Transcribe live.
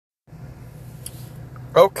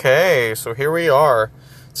Okay, so here we are.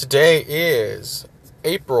 Today is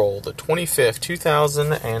April the 25th,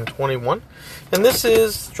 2021, and this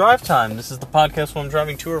is Drive Time. This is the podcast where I'm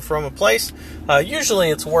driving to or from a place. Usually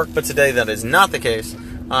it's work, but today that is not the case.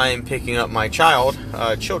 I am picking up my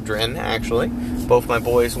children, actually. Both my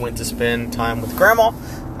boys went to spend time with Grandma.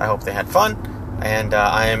 I hope they had fun. And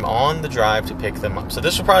I am on the drive to pick them up. So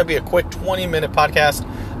this will probably be a quick 20-minute podcast.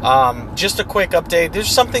 Just a quick update. There's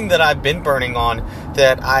something that I've been burning on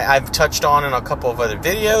that I've touched on in a couple of other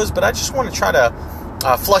videos, but I just want to try to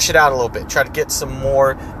flush it out a little bit, try to get some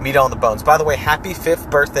more meat on the bones. By the way, happy 5th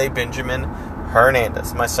birthday, Benjamin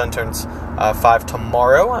Hernandez. My son turns 5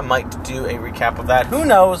 tomorrow. I might do a recap of that. Who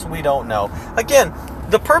knows? We don't know. Again,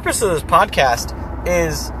 the purpose of this podcast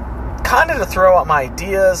is kind of to throw out my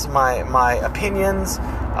ideas, my opinions,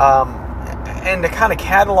 and to kind of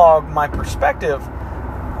catalog my perspective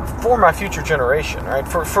for my future generation, right?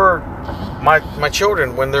 For my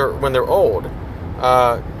children when they're old.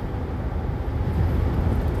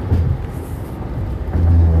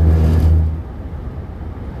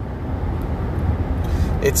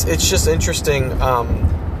 It's just interesting,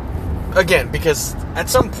 again, because at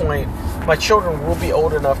some point my children will be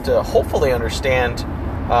old enough to hopefully understand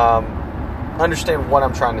what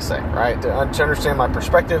I'm trying to say, right? To understand my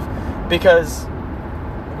perspective, because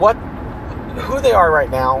who they are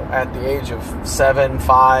right now at the age of 7,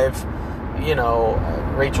 5,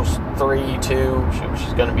 Rachel's 3, 2,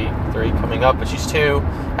 she's going to be 3 coming up, but she's 2,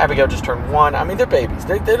 Abigail just turned 1, I mean, they're babies,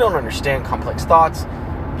 they don't understand complex thoughts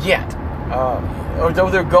yet, although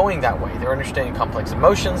they're going that way. They're understanding complex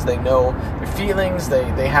emotions, they know their feelings,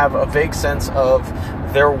 they have a vague sense of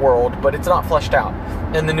their world, but it's not fleshed out.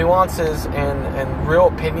 And the nuances and real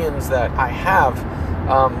opinions that I have,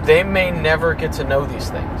 they may never get to know these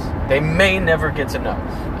things. They may never get to know.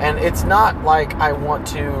 And it's not like I want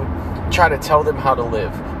to try to tell them how to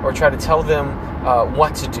live or try to tell them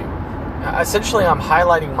what to do. Essentially, I'm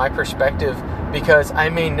highlighting my perspective because I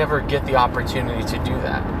may never get the opportunity to do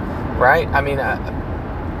that, right? I mean,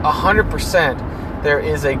 100% there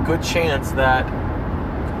is a good chance that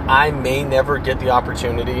I may never get the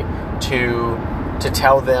opportunity to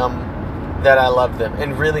tell them that I love them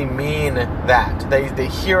and really mean that. They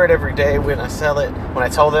hear it every day when I tell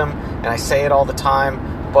them, and I say it all the time,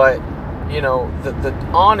 but the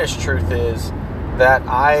honest truth is that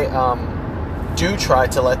I do try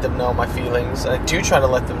to let them know my feelings. I do try to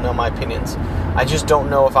let them know my opinions. I just don't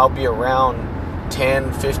know if I'll be around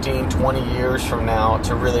 10, 15, 20 years from now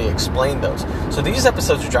to really explain those. So these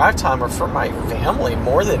episodes of Drive Time are for my family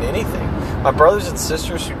more than anything. My brothers and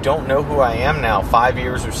sisters who don't know who I am now, 5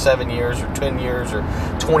 years or 7 years or 10 years or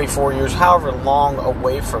 24 years, however long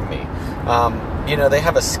away from me. They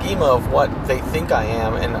have a schema of what they think I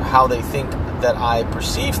am and how they think that I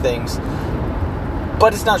perceive things,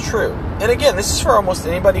 but it's not true. And again, this is for almost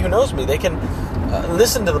anybody who knows me. They can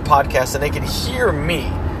listen to the podcast and they can hear me,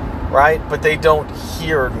 right? But they don't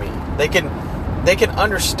hear me. They can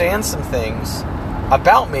understand some things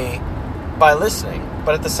about me by listening,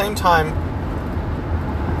 but at the same time,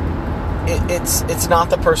 it's not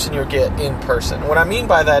the person you get in person. What I mean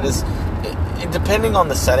by that is, depending on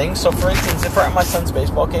the setting. So, for instance, if we're at my son's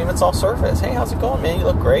baseball game, it's all surface. Hey, how's it going, man? You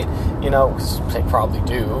look great. They probably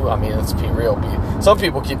do. I mean, let's be real. Some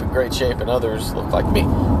people keep in great shape, and others look like me,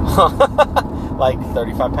 like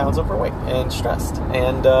 35 pounds overweight and stressed,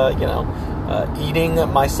 and eating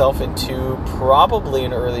myself into probably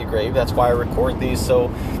an early grave. That's why I record these, so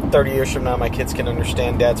 30 years from now, my kids can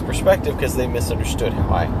understand Dad's perspective because they misunderstood how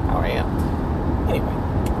I am.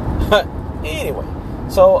 Anyway,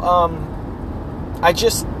 so I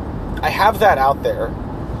have that out there,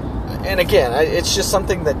 and again, it's just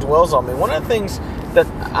something that dwells on me. One of the things that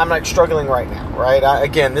I'm like struggling right now, right?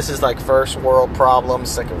 Again, this is like first world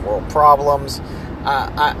problems, second world problems.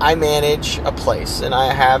 I manage a place, and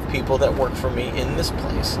I have people that work for me in this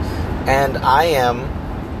place, and I am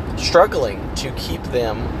struggling to keep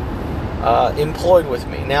them employed with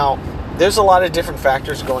me. Now, there's a lot of different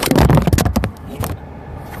factors going on.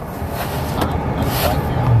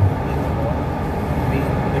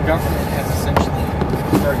 The government has essentially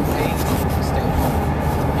started paying people to stay home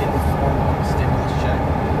in the form of a stimulus check,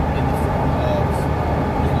 in the form of,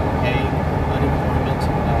 hey, unemployment,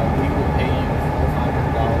 we will pay you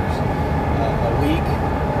 $400 a week,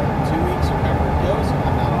 or 2 weeks, or however it goes.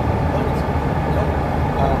 I'm not on unemployment,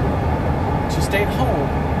 to stay at home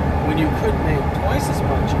when you could make twice as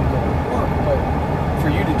much and go to work, but for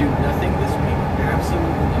you to do nothing this week,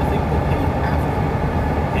 absolutely nothing, but pay half of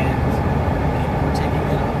it. And people are taking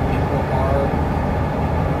it up. People are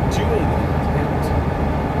doing it.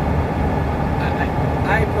 And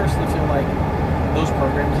I personally feel like those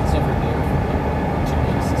programs and stuff are there for people to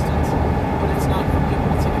get assistance, but it's not for people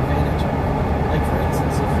to take advantage of. Like, for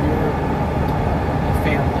instance, if you're a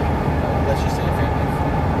family, let's just say a family of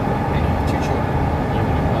 4, and you have 2 children, you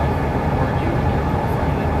and your wife, or you and your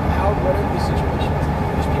girlfriend, and whatever the situation is,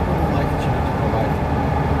 there's people in life that you need to provide for.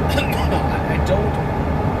 I don't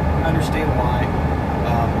understand why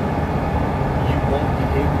you won't be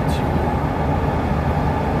able to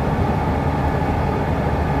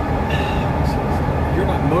you're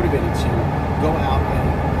not motivated to go out and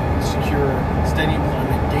secure steady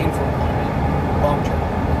employment, gainful employment, long term.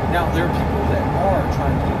 Now, there are people that are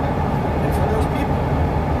trying to do that. And for those people,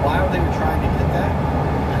 while they were trying to get that,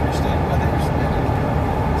 I understand why they were submitting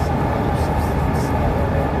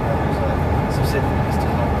subsidies to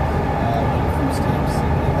help, food stamps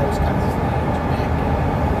and those kinds of things,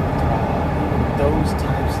 those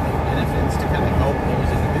types of benefits to kind of help those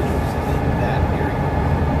individuals in that area.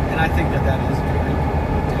 And I think that is very important.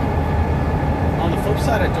 On the flip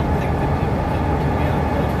side, I don't think that people can be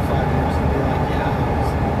unemployed for 5 years and be like, yeah, I was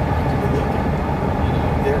looking.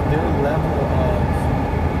 Their level of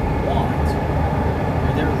want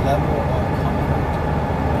or their level of comfort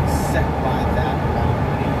is set by that amount of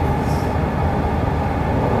money is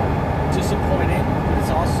disappointing, but it's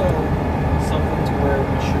also something to where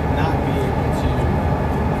we should not be able to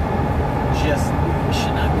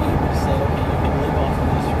say, okay, you can live off of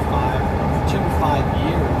this for 2 to 5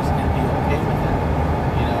 years and be okay with it.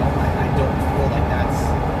 I don't feel like that's,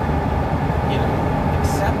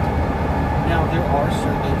 acceptable. Now, there are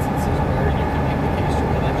certain instances where you can make the case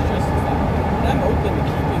where that's justified, and I'm open to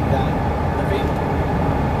keeping that available.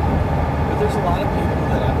 But there's a lot of people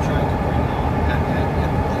that I'm trying to bring on at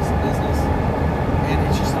the place of business, and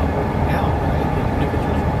it's just not working out, right? The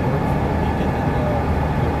individuals will work for a week and then they'll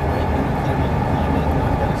quit and they'll claim unemployment, and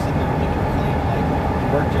I've got to sit there and look at a claim like, you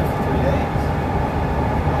worked here for 3 days.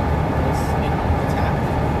 What's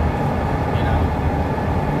happening?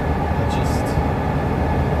 It's just,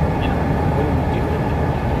 what are we doing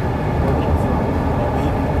here? You're working for a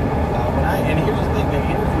week. And here's the thing, they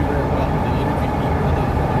interview very well. They interview me really,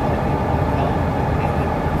 really well. They want to come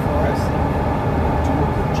and work for us and do a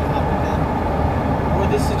good job. And then,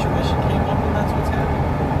 this situation came up, and that's what's happening.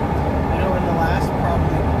 In the last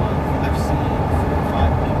probably month, I've seen 4 or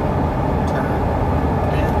 5 people turn,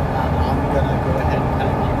 and I'm going to go ahead and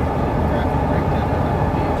kind of give you a graphic breakdown of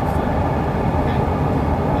the age of 30. Okay?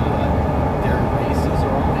 Their races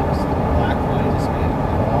are all mixed. Black, white, Hispanic.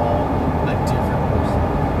 They're all a different person.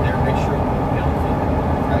 They're a mixture of male and female.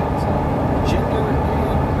 Right? So gender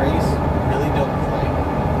and race really don't play.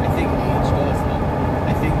 I think age does, though.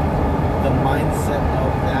 I think the mindset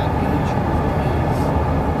of that age group is,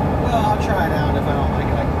 well, I'll try it out. If I don't like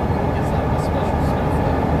it, I can go because I'm a special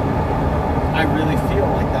snowflake. I really feel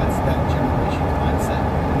like that's that generation's mindset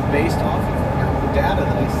based off of the data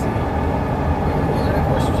that I see. And of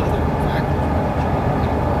course, there's other factors.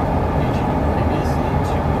 Aging previously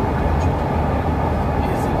to what you're doing.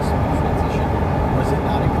 Is it a smooth transition? Was it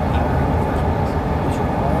not a good hire in the first place? Those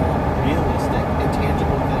are all realistic,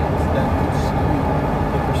 intangible things that could skew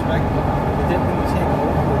the perspective. But then when you take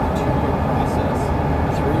over the 2-year process,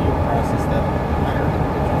 the 3-year process that hire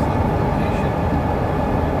individuals in the location,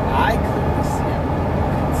 I clearly see a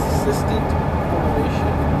consistent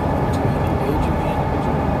correlation between the age of the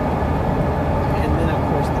individual and then, of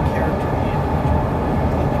course, the character of the individual.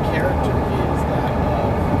 And the character is that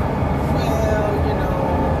of, well,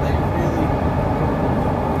 they really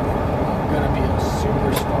going to be a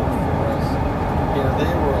superstar for us.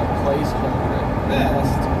 They were a placeholder at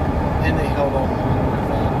best, and they held on longer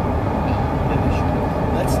than they should.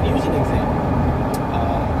 Let's use an example.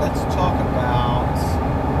 Let's talk about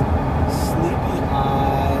Sleepy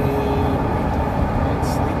Irean.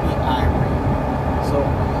 So,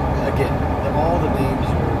 again, all the names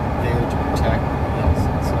are there to protect us.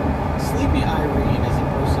 So, Sleepy Irean is a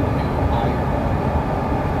person who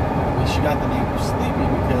she got the name of Sleepy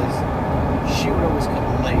because she would always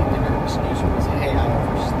come late, and her excuse was, hey, I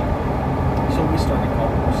overslept. So we started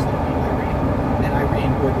calling her Sleepy Irean. And Irean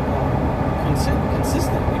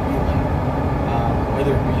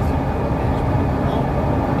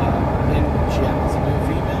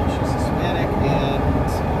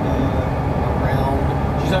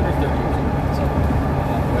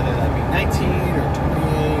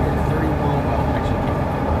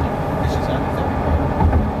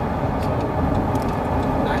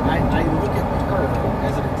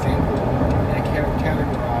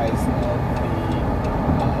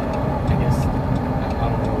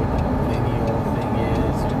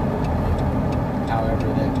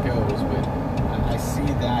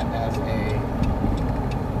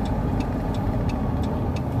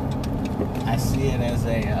I see it as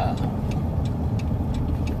a,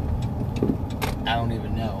 I don't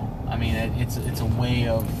even know. I mean, it's a way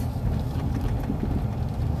of,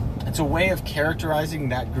 characterizing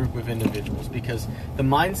that group of individuals, because the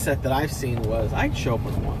mindset that I've seen was, I'd show up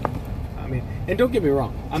when I want. I mean, and don't get me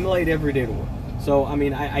wrong, I'm late every day to work. So, I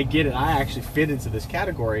mean, I get it. I actually fit into this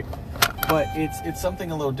category, but it's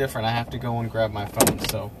something a little different. I have to go and grab my phone.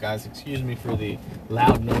 So, guys, excuse me for the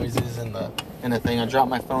loud noises and the thing. I dropped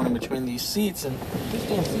my phone in between these seats, and these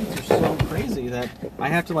damn seats are so crazy that I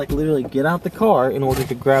have to, like, literally get out the car in order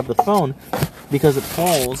to grab the phone, because it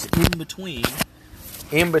falls in between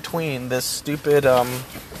this stupid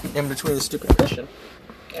cushion.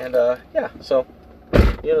 And yeah, so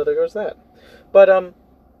there goes that. But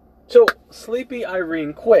so sleepy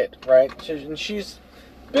Irene quit, right? And she's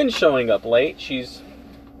been showing up late.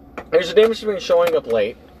 There's a difference between showing up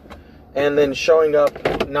late and then showing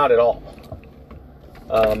up not at all.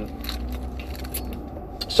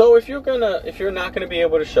 So if you're not gonna be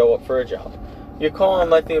able to show up for a job, you call and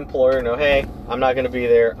let the employer know, hey, I'm not gonna be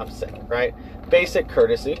there, I'm sick, right? Basic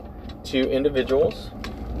courtesy to individuals.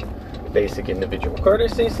 Basic individual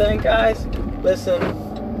courtesy, saying, guys, listen,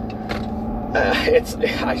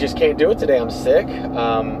 I just can't do it today, I'm sick.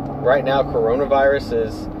 Right now, coronavirus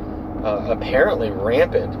is apparently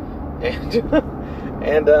rampant,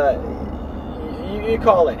 and you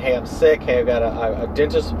call it, hey, I'm sick, hey, I've got a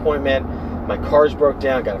dentist appointment, my car's broke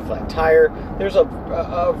down, got a flat tire. There's a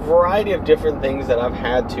variety of different things that I've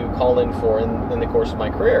had to call in for in the course of my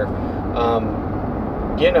career.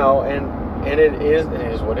 And it is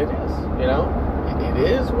what it is, It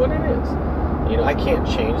is what it is. I can't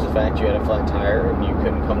change the fact you had a flat tire and you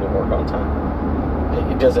couldn't come to work on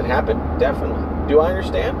time. Does it happen? Definitely. Do I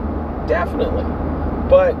understand? Definitely.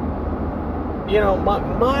 But,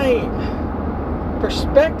 my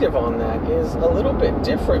perspective on that is a little bit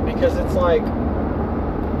different, because it's like,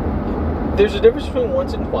 there's a difference between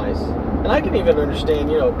once and twice. And I can even understand,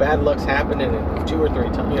 bad luck's happening in 2 or 3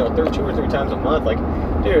 times, 2 or 3 times a month. Like,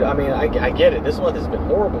 dude, I mean, I get it. This month has been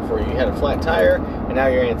horrible for you. You had a flat tire, and now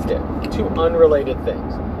your aunt's dead. 2 unrelated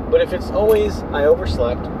things. But if it's always, I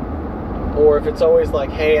overslept, or if it's always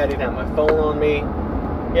like, hey, I didn't have my phone on me,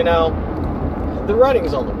 the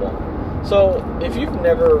writing's on the wall. So if you've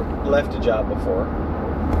never left a job before,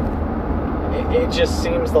 it just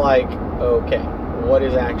seems like, okay, what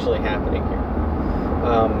is actually happening here?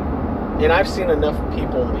 And I've seen enough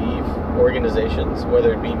people leave organizations,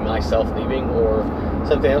 whether it be myself leaving or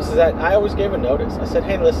something else, is that I always gave a notice. I said,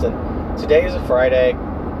 hey, listen, today is a Friday.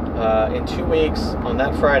 In 2 weeks, on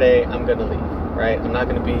that Friday, I'm going to leave, right? I'm not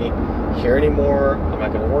going to be here anymore. I'm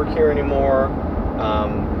not going to work here anymore.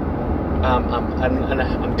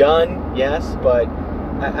 I'm done, yes, but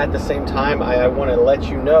at the same time, I want to let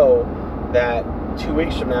you know that 2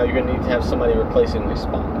 weeks from now, you're going to need to have somebody replacing my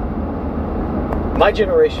spot. My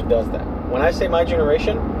generation does that. When I say my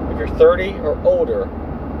generation, if you're 30 or older,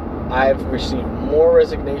 I've received more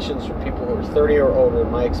resignations from people who are 30 or older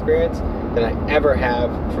in my experience than I ever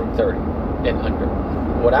have from 30 and under.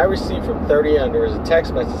 What I receive from 30 and under is a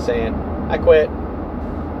text message saying, I quit.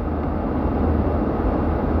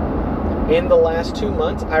 In the last 2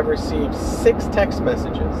 months, I've received 6 text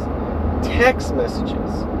messages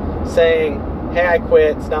saying, hey, I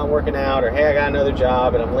quit, it's not working out, or hey, I got another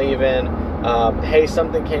job and I'm leaving. Hey,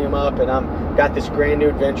 something came up and I'm got this brand new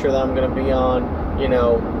adventure that I'm going to be on.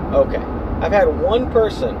 Okay. I've had one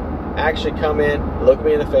person actually come in, look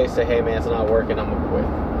me in the face, say, hey man, it's not working, I'm going to quit.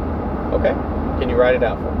 Okay. Can you write it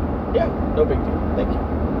out for me? Yeah, no big deal. Thank you.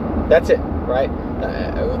 That's it, right?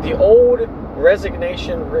 The old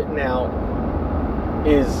resignation written out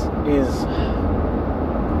is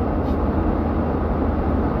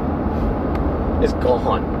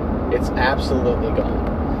gone. It's absolutely gone.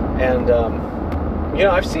 And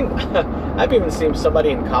I've even seen somebody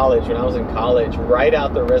in college, when I was in college, write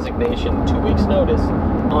out their resignation 2 weeks notice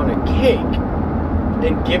on a cake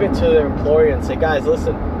and give it to their employer and say, guys,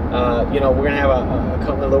 listen, we're gonna have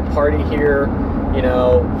a little party here.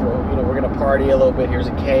 We're gonna party a little bit. Here's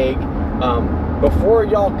a cake. Before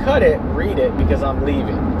y'all cut it, read it, because I'm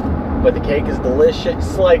leaving. But the cake is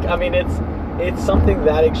delicious. Like, I mean, it's something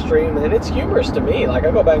that extreme, and it's humorous to me. Like,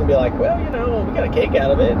 I go back and be like, well, we got a cake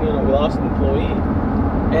out of it. We lost an employee.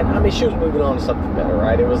 And, I mean, she was moving on to something better,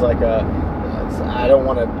 right? It was like I don't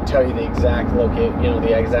want to tell you the exact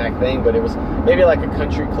the exact thing, but it was maybe like a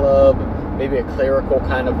country club, maybe a clerical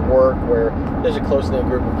kind of work where there's a close-knit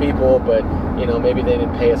group of people, but, maybe they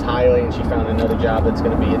didn't pay as highly, and she found another job that's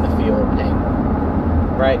going to be in the field paying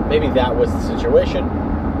more, right? Maybe that was the situation.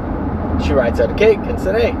 She writes out a cake and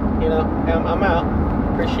said, hey, I'm out.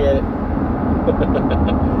 Appreciate it.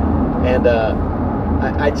 And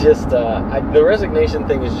the resignation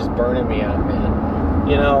thing is just burning me up, man.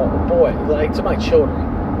 You know, boy, like to my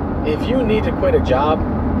children, if you need to quit a job,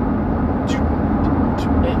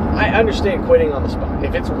 I understand quitting on the spot.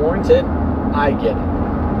 If it's warranted, I get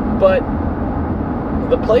it. But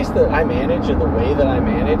the place that I manage and the way that I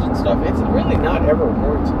manage and stuff, it's really not ever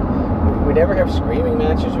warranted. We never have screaming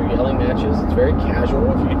matches or yelling matches. It's very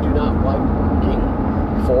casual. If you do not like working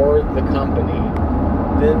for the company,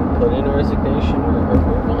 then put in a resignation or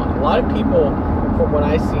move on. A lot of people, from what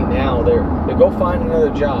I see now, they go find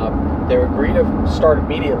another job, they agree to start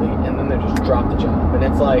immediately, and then they just drop the job. And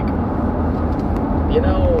it's like, you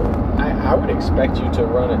know, I would expect you to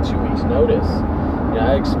run a 2 weeks notice. You know,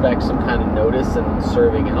 I expect some kind of notice and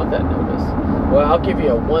serving out that notice. Well, I'll give you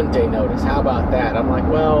a 1 day notice. How about that? I'm like,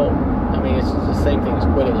 well, I mean, it's the same thing as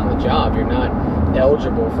quitting on the job. You're not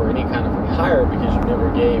eligible for any kind of rehire because you never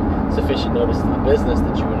gave sufficient notice to the business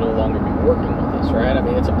that you would no longer be working with us, right? I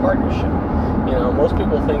mean, it's a partnership. You know, most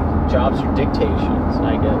people think jobs are dictations.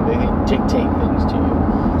 Like, they dictate things to you.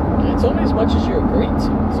 It's only as much as you're agreed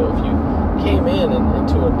to. So if you came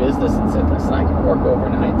into a business and said, listen, I can work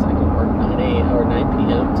overnights, I can work 9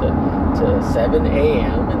 p.m. to 7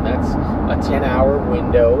 a.m., and that's a 10-hour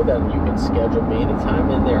window that you can schedule me anytime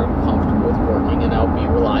in there I'm comfortable with working, and I'll be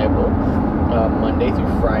reliable Monday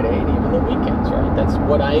through Friday and even the weekends, right? That's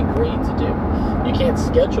what I agreed to do. You can't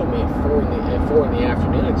schedule me at 4 in the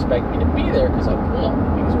afternoon and expect me to be there because I won't.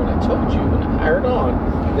 Because when I told you, when I hired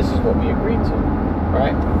on, this is what we agreed to,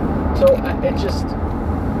 right? So it just,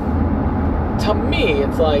 to me,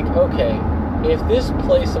 it's like, okay, if this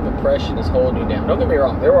place of oppression is holding you down, don't get me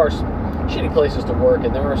wrong, there are some shitty places to work,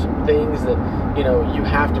 and there are some things that, you know, you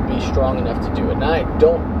have to be strong enough to do. And I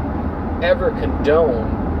don't ever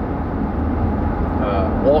condone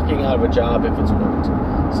walking out of a job if it's warranted.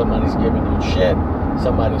 Somebody's giving you shit,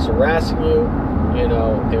 somebody's harassing you, you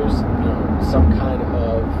know, there's, you know, some kind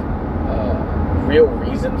of real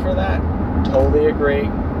reason for that. Totally agree.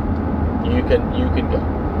 You can go.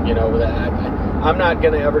 You know, I'm not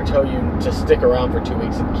going to ever tell you to stick around for 2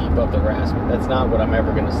 weeks and keep up the harassment. That's not what I'm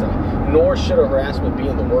ever going to say. Nor should a harassment be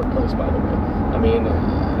in the workplace, by the way. I mean,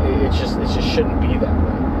 it just shouldn't be that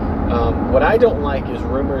way. What I don't like is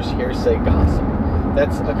rumors, hearsay, gossip.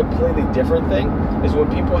 That's a completely different thing, is when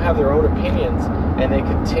people have their own opinions and they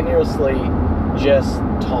continuously just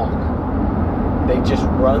talk. They just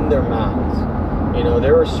run their mouths. You know,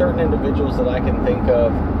 there are certain individuals that I can think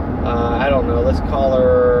of, I don't know, let's call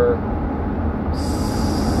her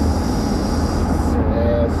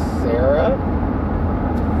Sarah,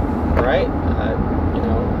 right? You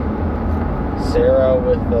know, Sarah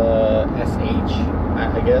with S-H,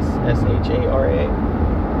 I guess, S-H-A-R-A.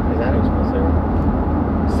 Is that how you spell Sarah?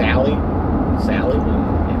 Sally,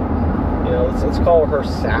 you know, let's call her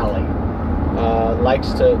Sally.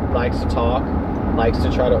 Likes to talk, likes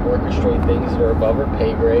to try to orchestrate things that are above her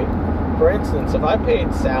pay grade. For instance, if I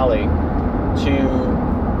paid Sally to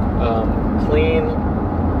clean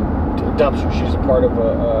a dumpster, she's a part of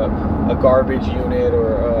a garbage unit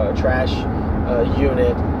or a trash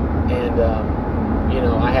unit, and you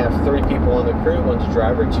know, I have 3 people on the crew. One's a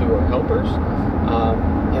driver, 2 are helpers.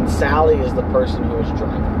 And Sally is the person who is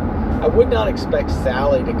driving. I would not expect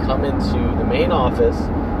Sally to come into the main office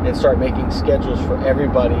and start making schedules for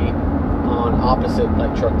everybody on opposite,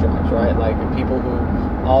 like, truck drives, right? Like the people who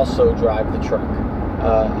also drive the truck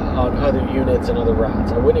on other units and other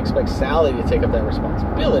routes. I wouldn't expect Sally to take up that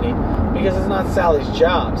responsibility because it's not Sally's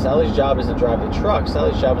job. Sally's job is to drive the truck.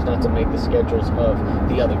 Sally's job is not to make the schedules of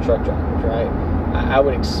the other truck drivers, right? I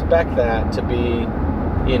would expect that to be,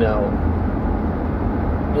 you know,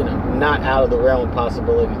 not out of the realm of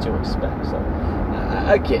possibility to expect. So,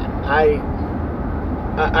 again,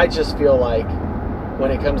 I just feel like when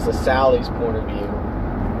it comes to Sally's point of view,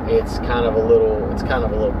 it's kind of a little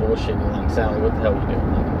bullshitty. Like, Sally, what the hell are you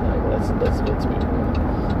doing? Like let's be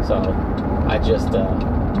real. So, I just,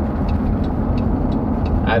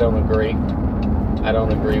 I don't agree. I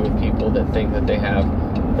don't agree with people that think that they have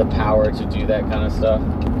the power to do that kind of stuff.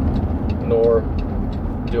 Nor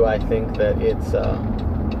do I think that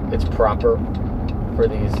it's proper for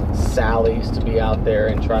these Sallys to be out there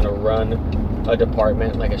and trying to run a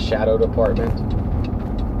department, like a shadow department.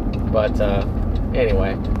 But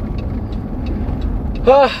anyway,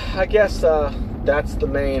 I guess that's the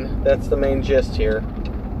main gist here,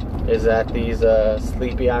 is that these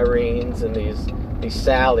sleepy Irenes and these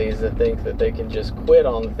Sallys that think that they can just quit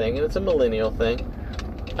on the thing, and it's a millennial thing.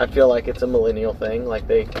 I feel like it's a millennial thing. Like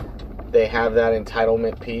they have that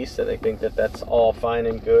entitlement piece, and they think that that's all fine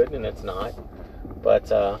and good, and it's not. But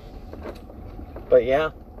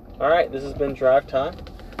yeah. All right, this has been Drive Time.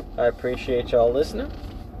 I appreciate y'all listening,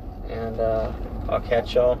 and I'll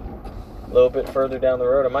catch y'all a little bit further down the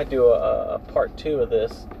road. I might do a part 2 of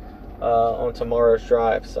this on tomorrow's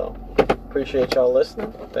drive. So appreciate y'all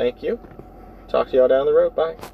listening. Thank you. Talk to y'all down the road. Bye.